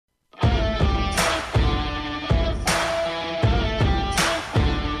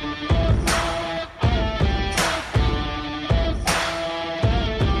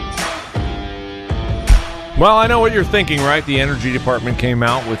Well, I know what you're thinking, right? The Energy Department came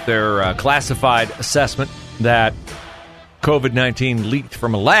out with their classified assessment that COVID-19 leaked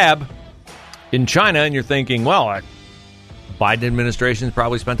from a lab in China, and you're thinking, well, Biden administration's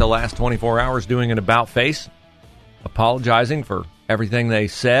probably spent the last 24 hours doing an about-face, apologizing for everything they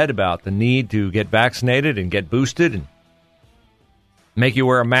said about the need to get vaccinated and get boosted and make you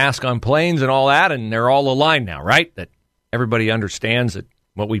wear a mask on planes and all that, and they're all aligned now, right? That everybody understands that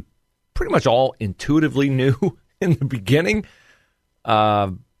what we pretty much all intuitively knew in the beginning,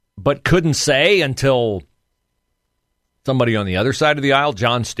 but couldn't say until somebody on the other side of the aisle,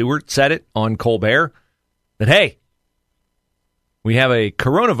 Jon Stewart, said it on Colbert, that, hey, we have a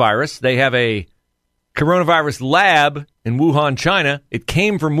coronavirus. They have a coronavirus lab in Wuhan, China. It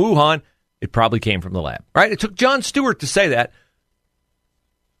came from Wuhan. It probably came from the lab, right? It took Jon Stewart to say that,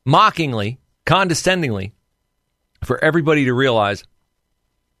 mockingly, condescendingly, for everybody to realize,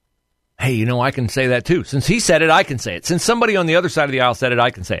 hey, you know, I can say that too. Since he said it, I can say it. Since somebody on the other side of the aisle said it, I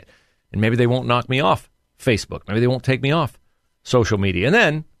can say it. And maybe they won't knock me off Facebook. Maybe they won't take me off social media. And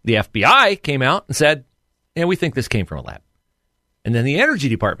then the FBI came out and said, yeah, we think this came from a lab. And then the Energy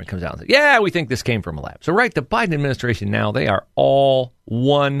Department comes out and says, yeah, we think this came from a lab. So, right, the Biden administration now, they are all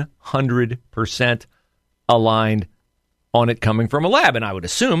 100% aligned on it coming from a lab. And I would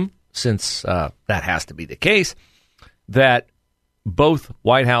assume, since that has to be the case, that both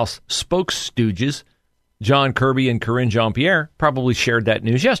White House spokesstooges, John Kirby and Karine Jean-Pierre, probably shared that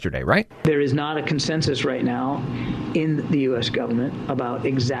news yesterday, right? There is not a consensus right now in the U.S. government about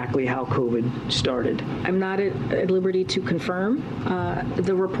exactly how COVID started. I'm not at liberty to confirm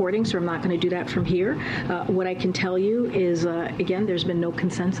the reporting, so I'm not going to do that from here. What I can tell you is, again, there's been no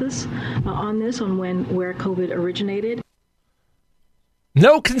consensus on this, on where COVID originated.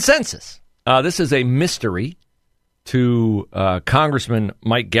 No consensus. This is a mystery to Congressman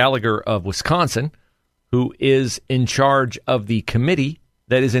Mike Gallagher of Wisconsin, who is in charge of the committee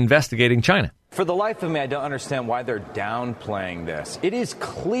that is investigating China. For the life of me, I don't understand why they're downplaying this. It is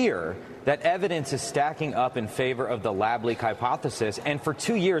clear that evidence is stacking up in favor of the lab leak hypothesis. And for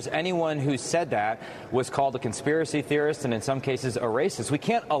 2 years, anyone who said that was called a conspiracy theorist and in some cases a racist. We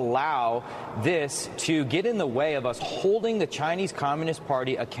can't allow this to get in the way of us holding the Chinese Communist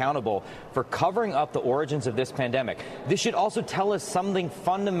Party accountable for covering up the origins of this pandemic. This should also tell us something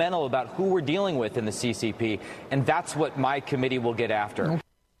fundamental about who we're dealing with in the CCP. And that's what my committee will get after.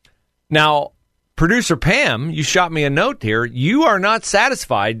 Now, Producer Pam, you shot me a note here. You are not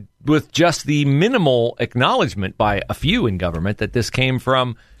satisfied with just the minimal acknowledgement by a few in government that this came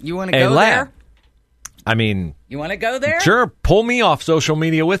from You want to go lab. There? I mean... You want to go there? Sure. Pull me off social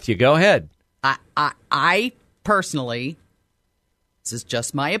media with you. Go ahead. I personally, this is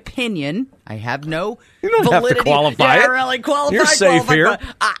just my opinion. I have no You don't validity. have to qualify it. Really qualify. You're safe here.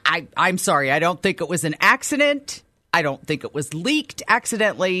 I'm sorry. I don't think it was an accident. I don't think it was leaked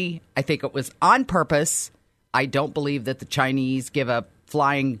accidentally. I think it was on purpose. I don't believe that the Chinese give a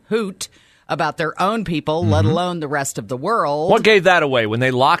flying hoot about their own people, let alone the rest of the world. What gave that away? When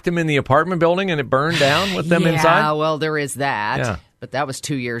they locked him in the apartment building and it burned down with them inside? Yeah, well, there is that. Yeah. But that was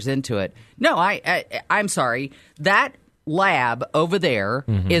 2 years into it. No, I'm sorry. That lab over there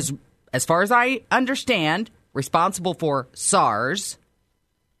is, as far as I understand, responsible for SARS.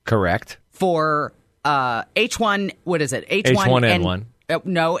 Correct. For H1, what is it? H1N1.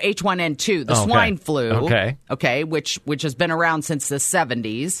 No, H1N2, the swine flu. Okay, which has been around since the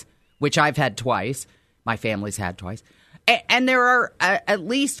 70s, which I've had twice. My family's had twice. And there are at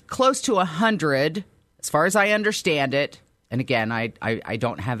least close to 100, as far as I understand it. And again, I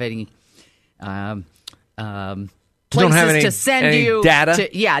don't have any places to send you data.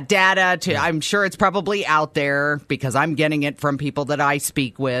 Data. I'm sure it's probably out there because I'm getting it from people that I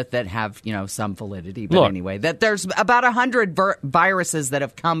speak with that have some validity. But anyway, that there's about 100 viruses that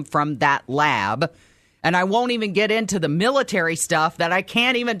have come from that lab, and I won't even get into the military stuff that I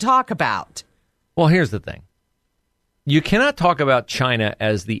can't even talk about. Well, here's the thing: you cannot talk about China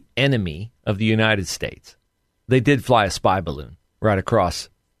as the enemy of the United States. They did fly a spy balloon right across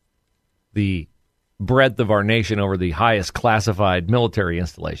the breadth of our nation over the highest classified military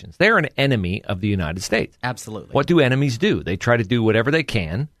installations. They're an enemy of the United States. Absolutely. What do enemies do? They try to do whatever they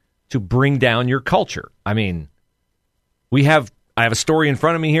can to bring down your culture. I mean, I have a story in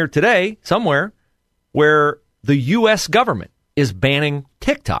front of me here today, somewhere, where the U.S. government is banning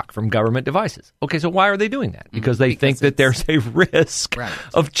TikTok from government devices. Okay, so why are they doing that? Because they think that there's a risk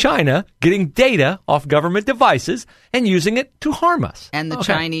of China getting data off government devices and using it to harm us. And the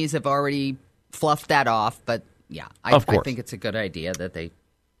Chinese have already fluffed that off, but yeah, I think it's a good idea that they...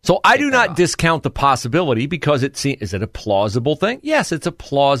 So I do not discount the possibility because is it a plausible thing? Yes, it's a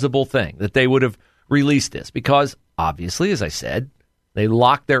plausible thing that they would have release this? Because obviously, as I said, they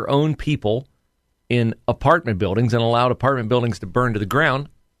locked their own people in apartment buildings and allowed apartment buildings to burn to the ground.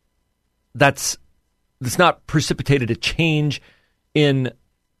 That's not precipitated a change in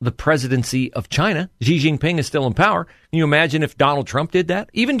the presidency of China. Xi Jinping is still in power. Can you imagine if Donald Trump did that?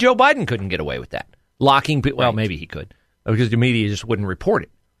 Even Joe Biden couldn't get away with that. Locking people. Well, maybe he could, because the media just wouldn't report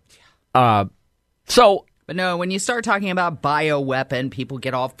it. But no, when you start talking about bioweapon, people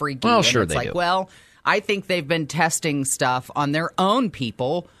get all freaky. Well, and sure it's they like, do. well, I think they've been testing stuff on their own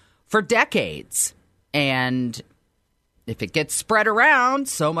people for decades. And if it gets spread around,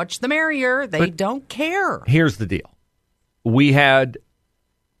 so much the merrier. They don't care. Here's the deal. We had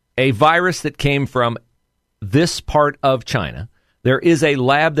a virus that came from this part of China. There is a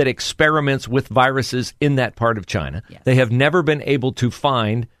lab that experiments with viruses in that part of China. Yes. They have never been able to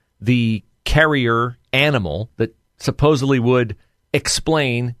find the carrier animal that supposedly would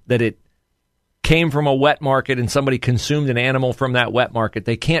explain that it came from a wet market and somebody consumed an animal from that wet market.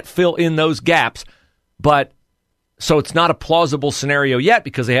 They can't fill in those gaps, but so it's not a plausible scenario yet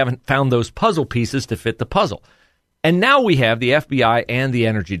because they haven't found those puzzle pieces to fit the puzzle. And now we have the FBI and the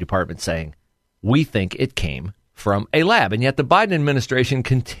Energy Department saying, we think it came from a lab. And yet the Biden administration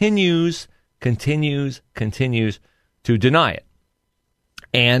continues to deny it.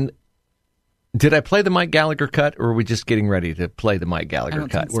 And did I play the Mike Gallagher cut, or are we just getting ready to play the Mike Gallagher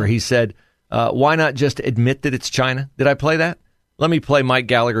cut where he said, why not just admit that it's China? Did I play that? Let me play Mike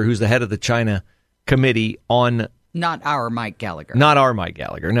Gallagher, who's the head of the China committee on... Not our Mike Gallagher. Not our Mike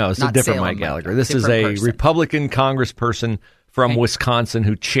Gallagher. No, it's Not a different Salem Mike Gallagher. Mike. This Different is a person. Republican congressperson from Wisconsin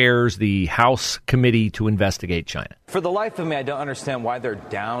who chairs the House Committee to investigate China. For the life of me, I don't understand why they're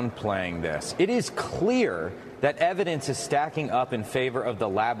downplaying this. It is clear that evidence is stacking up in favor of the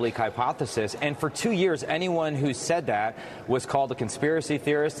lab leak hypothesis. And for 2 years, anyone who said that was called a conspiracy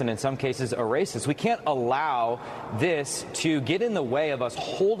theorist and in some cases a racist. We can't allow this to get in the way of us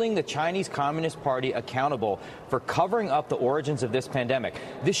holding the Chinese Communist Party accountable for covering up the origins of this pandemic.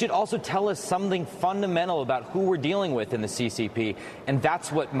 This should also tell us something fundamental about who we're dealing with in the CCP. And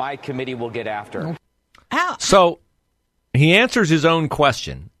that's what my committee will get after. So he answers his own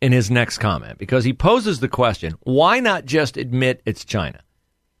question in his next comment because he poses the question, why not just admit it's China?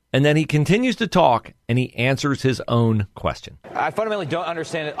 And then he continues to talk and he answers his own question. I fundamentally don't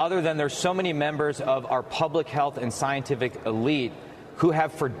understand it other than there's so many members of our public health and scientific elite who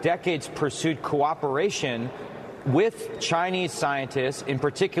have for decades pursued cooperation with Chinese scientists, in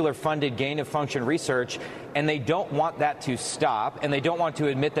particular funded gain-of-function research, and they don't want that to stop, and they don't want to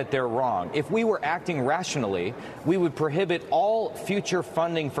admit that they're wrong. If we were acting rationally, we would prohibit all future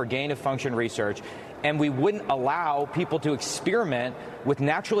funding for gain-of-function research, and we wouldn't allow people to experiment with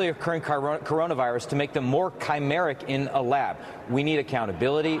naturally occurring coronavirus to make them more chimeric in a lab. We need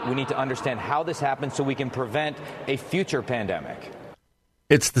accountability. We need to understand how this happens so we can prevent a future pandemic.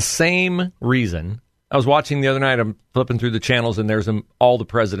 It's the same reason. I was watching the other night, I'm flipping through the channels, and there's All the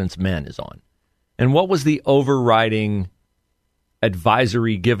President's Men is on. And what was the overriding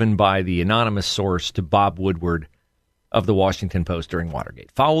advisory given by the anonymous source to Bob Woodward of the Washington Post during Watergate?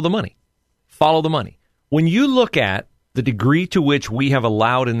 Follow the money. Follow the money. When you look at the degree to which we have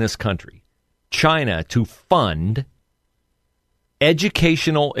allowed in this country China to fund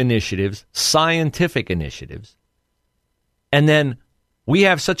educational initiatives, scientific initiatives, and then we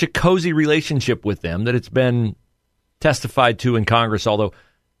have such a cozy relationship with them that it's been testified to in Congress, although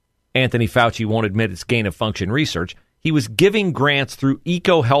Anthony Fauci won't admit it's gain-of-function research. He was giving grants through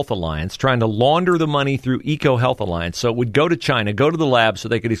EcoHealth Alliance, trying to launder the money through EcoHealth Alliance so it would go to China, go to the lab so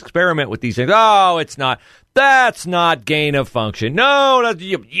they could experiment with these things. Oh, it's not. That's not gain-of-function. No,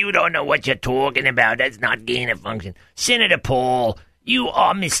 you don't know what you're talking about. That's not gain-of-function. Senator Paul, you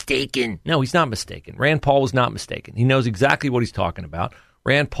are mistaken. No, he's not mistaken. Rand Paul was not mistaken. He knows exactly what he's talking about.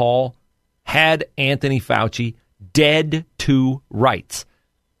 Rand Paul had Anthony Fauci dead to rights.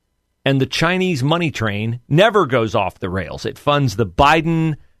 And the Chinese money train never goes off the rails. It funds the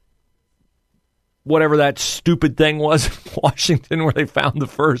Biden, whatever that stupid thing was in Washington where they found the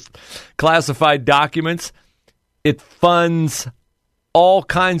first classified documents. It funds all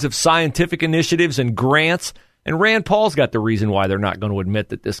kinds of scientific initiatives and grants. And Rand Paul's got the reason why they're not going to admit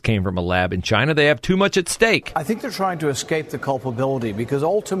that this came from a lab in China. They have too much at stake. I think they're trying to escape the culpability because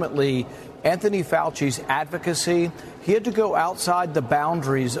ultimately Anthony Fauci's advocacy, he had to go outside the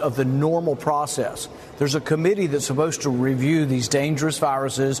boundaries of the normal process. There's a committee that's supposed to review these dangerous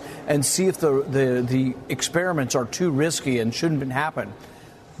viruses and see if the experiments are too risky and shouldn't happen.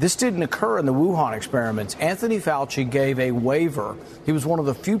 This didn't occur in the Wuhan experiments. Anthony Fauci gave a waiver. He was one of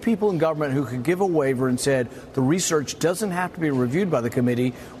the few people in government who could give a waiver and said the research doesn't have to be reviewed by the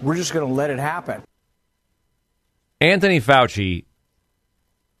committee. We're just going to let it happen. Anthony Fauci,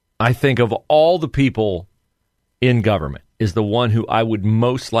 I think of all the people in government, is the one who I would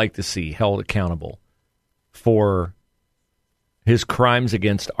most like to see held accountable for his crimes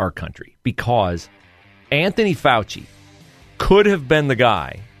against our country. Because Anthony Fauci could have been the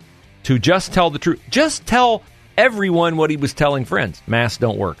guy to just tell the truth. Just tell everyone what he was telling friends. Masks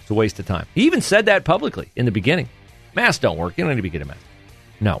don't work. It's a waste of time. He even said that publicly in the beginning. Masks don't work. You don't need to get a mask.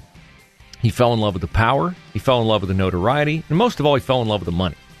 No. He fell in love with the power. He fell in love with the notoriety. And most of all, he fell in love with the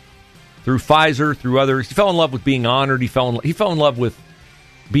money. Through Pfizer, through others. He fell in love with being honored. He fell in love with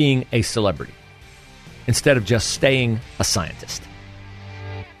being a celebrity instead of just staying a scientist.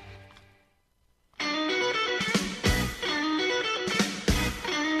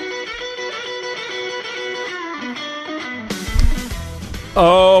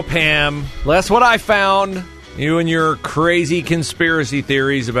 Oh, Pam, that's what I found. You and your crazy conspiracy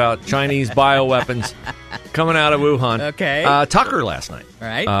theories about Chinese bioweapons coming out of Wuhan. Okay. Tucker last night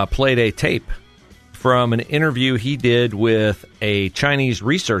played a tape from an interview he did with a Chinese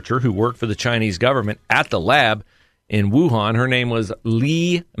researcher who worked for the Chinese government at the lab in Wuhan. Her name was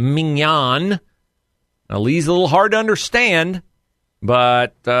Li Mingyan. Now, Li's a little hard to understand,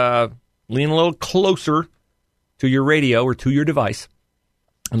 but lean a little closer to your radio or to your device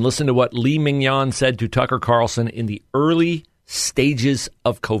and listen to what Li Mingyan said to Tucker Carlson in the early stages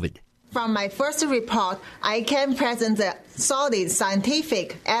of COVID. From my first report, I can present the solid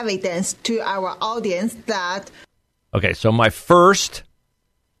scientific evidence to our audience that... Okay, so my first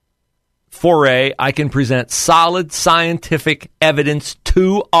foray, I can present solid scientific evidence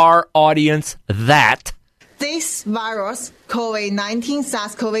to our audience that... This virus, COVID-19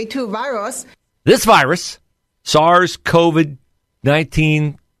 SARS-CoV-2 virus... This virus,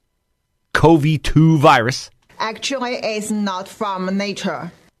 SARS-CoV-19 CoV-2 virus... actually is not from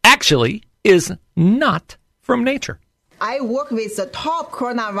nature. Actually is not from nature. I work with the top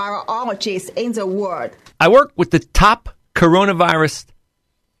coronavirologists in the world. I work with the top coronavirus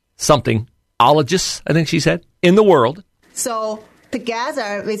something-ologists, I think she said, in the world. So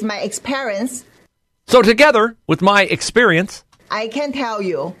together with my experience, I can tell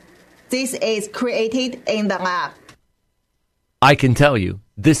you this is created in the lab. I can tell you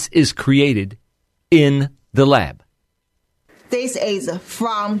this is created in the lab. This is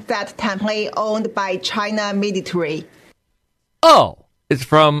from that template owned by China military. Oh, it's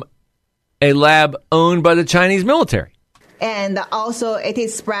from a lab owned by the Chinese military. And also it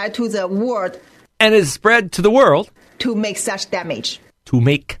is spread to the world. And it's spread to the world. To make such damage.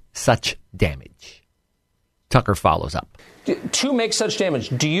 Tucker follows up. To make such damage,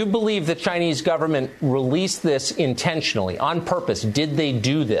 do you believe the Chinese government released this intentionally, on purpose? Did they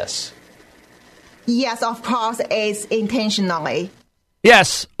do this? Yes, of course, it's intentionally.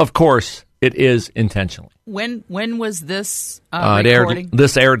 Yes, of course, it is intentionally. When was this recording?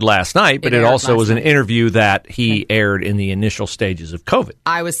 This aired last night, but it also was an interview that he aired in the initial stages of COVID.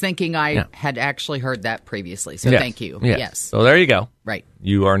 I was thinking I had actually heard that previously, so thank you. Yes. So there you go. Right.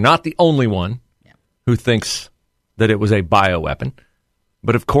 You are not the only one who thinks that it was a bioweapon.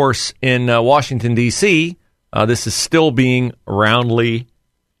 But, of course, in Washington, D.C., this is still being roundly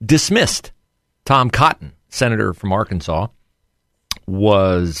dismissed. Tom Cotton, senator from Arkansas,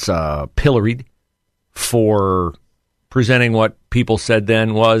 was pilloried for presenting what people said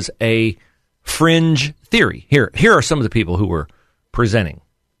then was a fringe theory. Here are some of the people who were presenting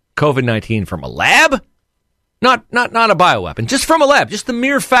COVID-19 from a lab, not a bioweapon, just from a lab, just the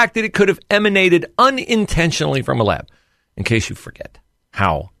mere fact that it could have emanated unintentionally from a lab, in case you forget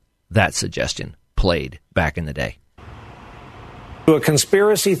how that suggestion played back in the day. A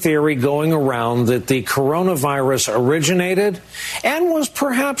conspiracy theory going around that the coronavirus originated and was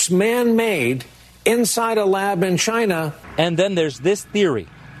perhaps man-made inside a lab in China. And then there's this theory,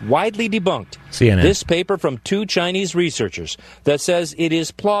 widely debunked. CNN. This paper from 2 Chinese researchers that says it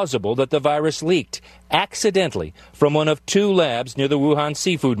is plausible that the virus leaked accidentally from one of 2 labs near the Wuhan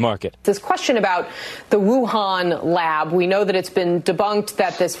seafood market. This question about the Wuhan lab, we know that it's been debunked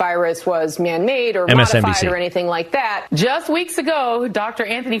that this virus was man-made or modified or anything like that. Just weeks ago, Dr.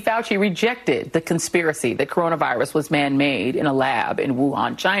 Anthony Fauci rejected the conspiracy that coronavirus was man-made in a lab in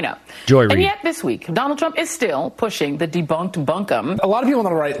Wuhan, China. And yet this week, Donald Trump is still pushing the debunked bunkum. A lot of people on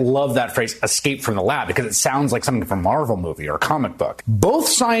the right love that phrase, escape from the lab, because it sounds like something from a Marvel movie or a comic book. Both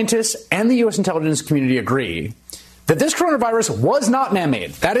scientists and the U.S. intelligence community agree that this coronavirus was not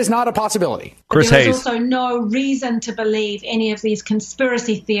man-made. That is not a possibility. Chris There's Hayes. also no reason to believe any of these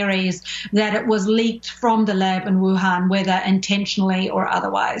conspiracy theories that it was leaked from the lab in Wuhan, whether intentionally or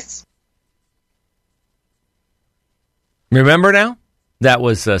otherwise. Remember now? That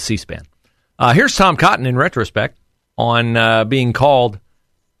was C-SPAN. Here's Tom Cotton in retrospect. on being called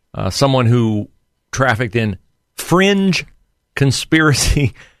someone who trafficked in fringe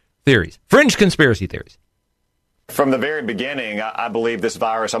conspiracy theories. Fringe conspiracy theories. From the very beginning, I believe this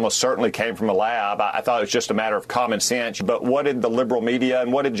virus almost certainly came from a lab. I thought it was just a matter of common sense. But what did the liberal media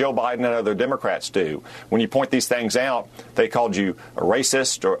and what did Joe Biden and other Democrats do? When you point these things out, they called you a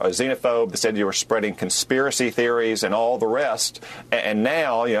racist or a xenophobe. They said you were spreading conspiracy theories and all the rest. And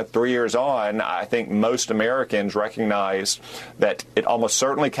now, 3 years on, I think most Americans recognize that it almost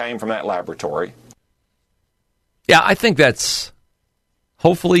certainly came from that laboratory. Yeah, I think that's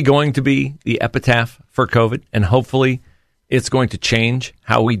hopefully going to be the epitaph for COVID, and hopefully it's going to change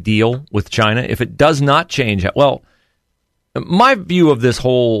how we deal with China. If it does not change, well, my view of this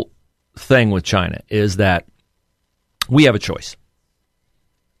whole thing with China is that we have a choice.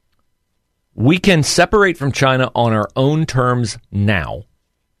 We can separate from China on our own terms now,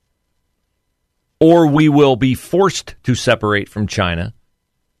 or we will be forced to separate from China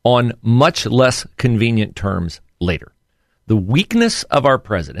on much less convenient terms later. The weakness of our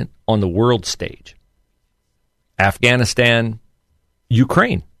president on the world stage, Afghanistan,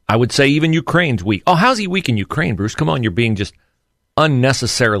 Ukraine. I would say even Ukraine's weak. Oh, how's he weak in Ukraine, Bruce? Come on, you're being just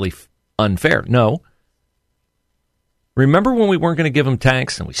unnecessarily unfair. No. Remember when we weren't going to give them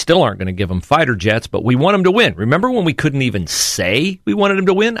tanks, and we still aren't going to give them fighter jets, but we want them to win. Remember when we couldn't even say we wanted them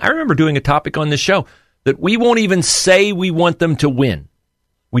to win? I remember doing a topic on this show that we won't even say we want them to win.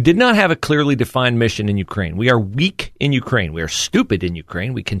 We did not have a clearly defined mission in Ukraine. We are weak in Ukraine. We are stupid in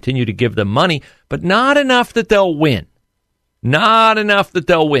Ukraine. We continue to give them money, but not enough that they'll win. Not enough that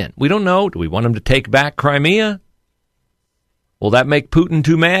they'll win. We don't know. Do we want them to take back Crimea? Will that make Putin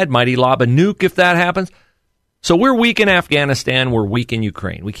too mad? Might he lob a nuke if that happens? So we're weak in Afghanistan. We're weak in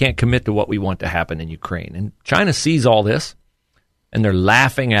Ukraine. We can't commit to what we want to happen in Ukraine. And China sees all this, and they're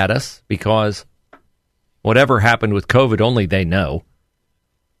laughing at us because whatever happened with COVID, only they know.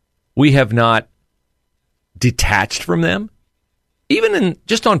 We have not detached from them, even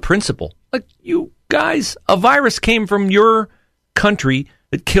just on principle. Like, you guys, a virus came from your country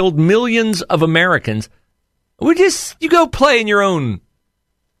that killed millions of Americans. You go play in your own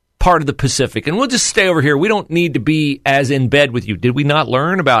part of the Pacific, and we'll just stay over here. We don't need to be as in bed with you. Did we not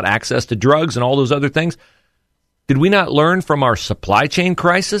learn about access to drugs and all those other things? Did we not learn from our supply chain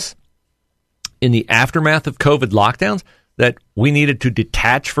crisis in the aftermath of COVID lockdowns that we needed to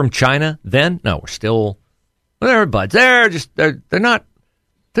detach from China then? No, we're still, they're buds. They're not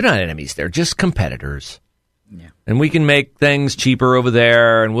enemies. They're just competitors. Yeah. And we can make things cheaper over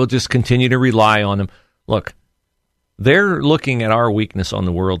there, and we'll just continue to rely on them. Look, they're looking at our weakness on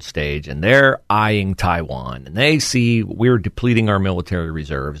the world stage, and they're eyeing Taiwan, and they see we're depleting our military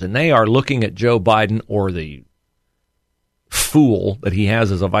reserves, and they are looking at Joe Biden or the fool that he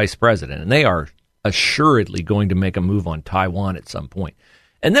has as a vice president, and they are assuredly going to make a move on Taiwan at some point.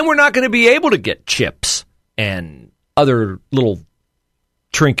 And then we're not going to be able to get chips and other little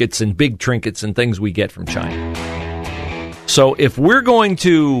trinkets and big trinkets and things we get from China. So if we're going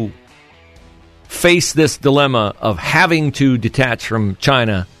to face this dilemma of having to detach from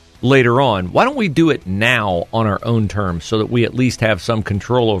China later on, why don't we do it now on our own terms so that we at least have some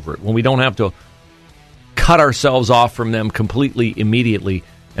control over it, when we don't have to cut ourselves off from them completely immediately,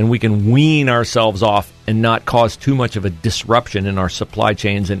 and we can wean ourselves off and not cause too much of a disruption in our supply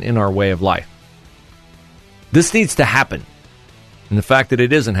chains and in our way of life. This needs to happen. And the fact that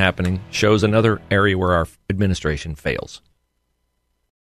it isn't happening shows another area where our administration fails.